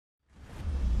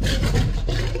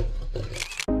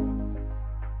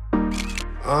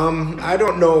I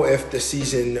don't know if the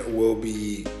season will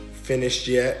be finished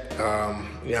yet.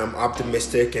 I'm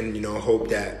optimistic and, hope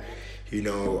that,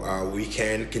 we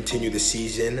can continue the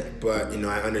season, but,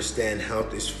 I understand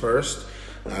health is first.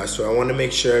 So I want to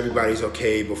make sure everybody's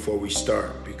okay before we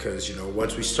start because,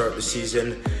 once we start the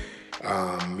season,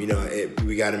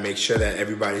 we got to make sure that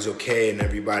everybody's okay and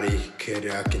everybody could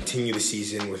continue the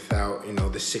season without,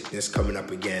 the sickness coming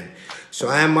up again. So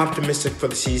I am optimistic for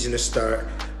the season to start,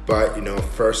 but,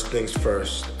 first things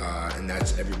first, and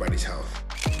that's everybody's health.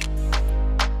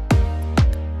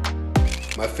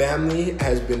 My family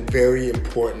has been very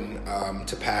important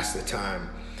to pass the time.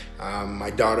 My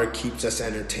daughter keeps us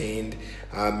entertained.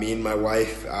 Me and my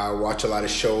wife watch a lot of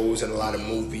shows and a lot of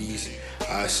movies.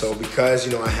 So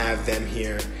because, I have them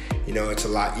here, it's a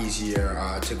lot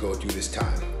easier to go through this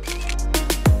time.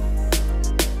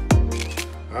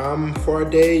 For a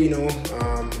day,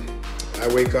 I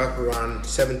wake up around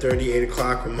 7:30, 8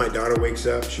 o'clock when my daughter wakes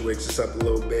up. She wakes us up a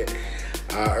little bit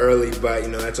early, but,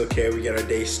 that's okay. We get our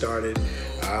day started.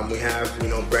 We have,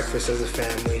 breakfast as a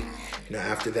family.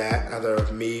 After that,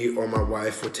 either me or my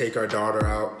wife will take our daughter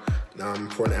out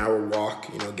for an hour walk,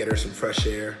 get her some fresh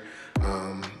air.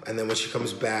 And then when she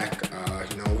comes back,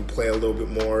 we play a little bit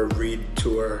more, read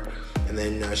to her, and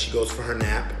then she goes for her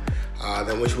nap.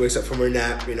 Then when she wakes up from her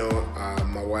nap,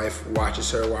 my wife watches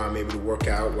her while I'm able to work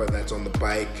out, whether that's on the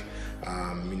bike,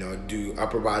 do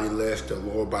upper body lift or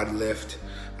lower body lift.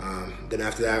 Then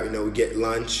after that, we get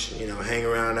lunch, hang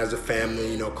around as a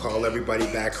family, call everybody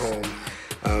back home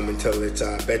until it's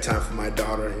bedtime for my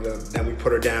daughter. Then we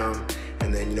put her down,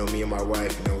 and then, me and my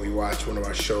wife, we watch one of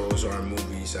our shows or our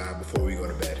movies before we go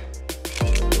to bed.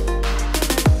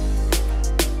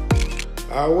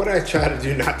 What I try to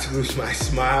do not to lose my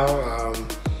smile,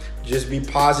 just be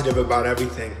positive about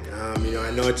everything.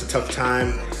 I know it's a tough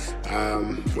time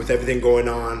with everything going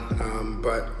on,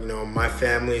 but, my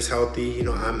family is healthy,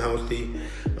 I'm healthy,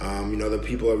 the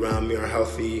people around me are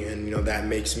healthy, and, that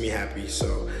makes me happy.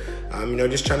 So,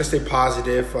 just trying to stay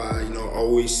positive,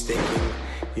 always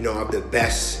thinking, of the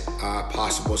best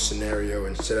possible scenario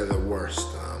instead of the worst.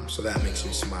 So that makes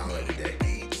me smile every day.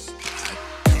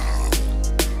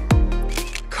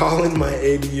 Calling my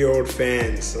 80-year-old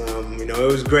fans, it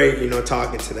was great,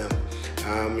 talking to them.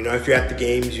 If you're at the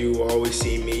games, you always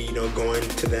see me, going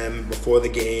to them before the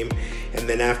game and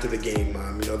then after the game.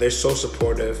 They're so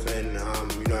supportive, and,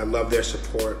 I love their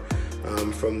support.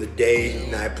 From the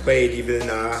day I played, even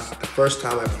the first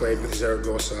time I played with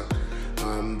Zaragoza,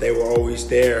 they were always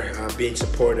there being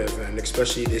supportive, and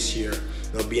especially this year,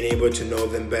 being able to know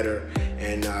them better.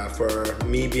 And for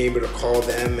me being able to call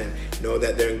them and know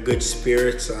that they're in good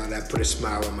spirits, that put a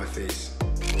smile on my face.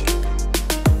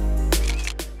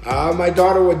 My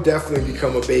daughter would definitely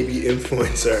become a baby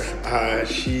influencer.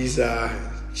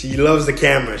 She loves the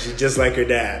camera. She's just like her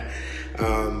dad.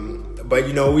 But,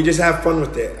 we just have fun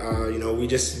with it. We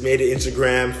just made an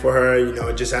Instagram for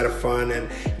her, just out of fun, and,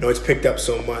 it's picked up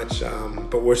so much.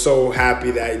 But we're so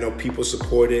happy that, people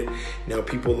support it.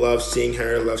 People love seeing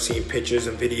her, love seeing pictures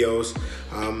and videos.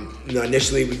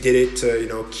 Initially we did it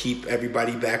to, keep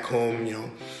everybody back home,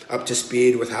 up to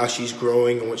speed with how she's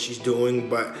growing and what she's doing.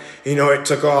 But, it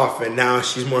took off, and now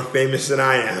she's more famous than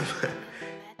I am.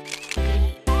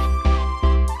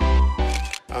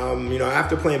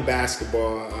 After playing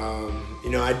basketball,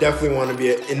 I definitely want to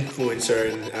be an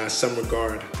influencer in some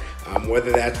regard.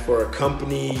 Whether that's for a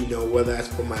company, whether that's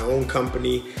for my own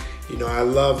company. I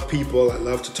love people. I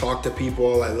love to talk to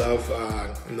people. I love,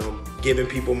 giving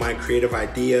people my creative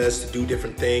ideas to do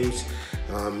different things.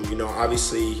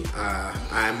 Obviously,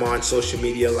 I'm on social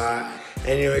media a lot.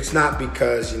 And, it's not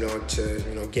because,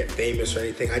 to, get famous or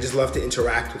anything. I just love to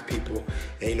interact with people.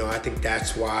 And, I think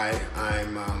that's why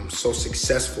I'm so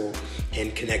successful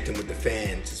in connecting with the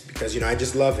fans. It's because, I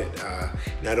just love it.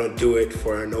 And I don't do it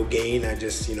for no gain. I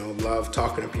just, love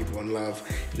talking to people and love,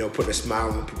 putting a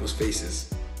smile on people's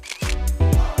faces.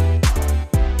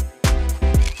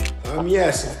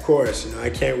 Yes, of course.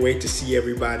 I can't wait to see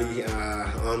everybody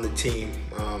on the team.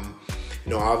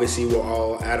 Obviously we're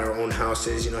all at our own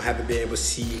houses, haven't been able to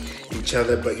see each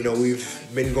other, but, we've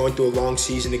been going through a long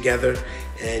season together,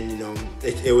 and,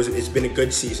 it's been a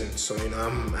good season. So,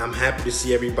 I'm happy to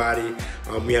see everybody.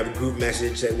 We have a group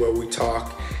message where we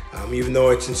talk, even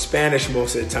though it's in Spanish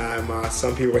most of the time.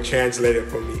 Some people will translate it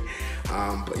for me.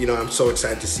 But, I'm so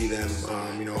excited to see them.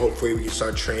 Hopefully we can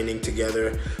start training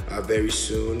together very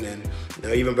soon. And,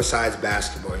 even besides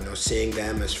basketball, seeing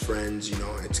them as friends,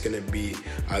 it's going to be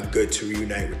good to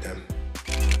reunite with them.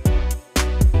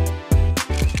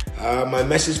 My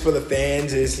message for the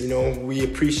fans is, we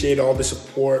appreciate all the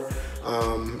support.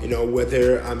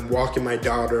 Whether I'm walking my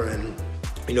daughter and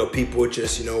people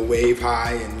just, wave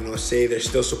hi and, say they're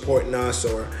still supporting us,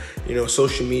 or,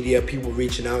 social media, people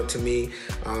reaching out to me,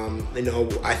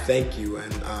 I thank you.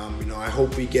 And, I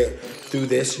hope we get through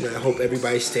this. I hope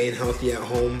everybody's staying healthy at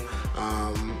home.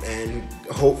 And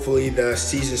hopefully the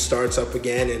season starts up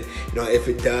again. And, if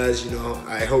it does,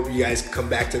 I hope you guys come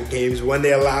back to the games when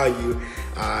they allow you.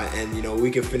 And, we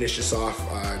can finish this off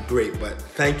great. But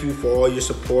thank you for all your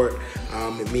support.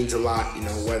 It means a lot,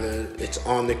 whether it's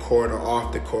on the court or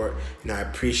off the court. I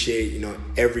appreciate,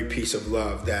 every piece of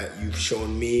love that you've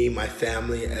shown me, my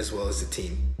family, as well as the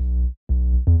team.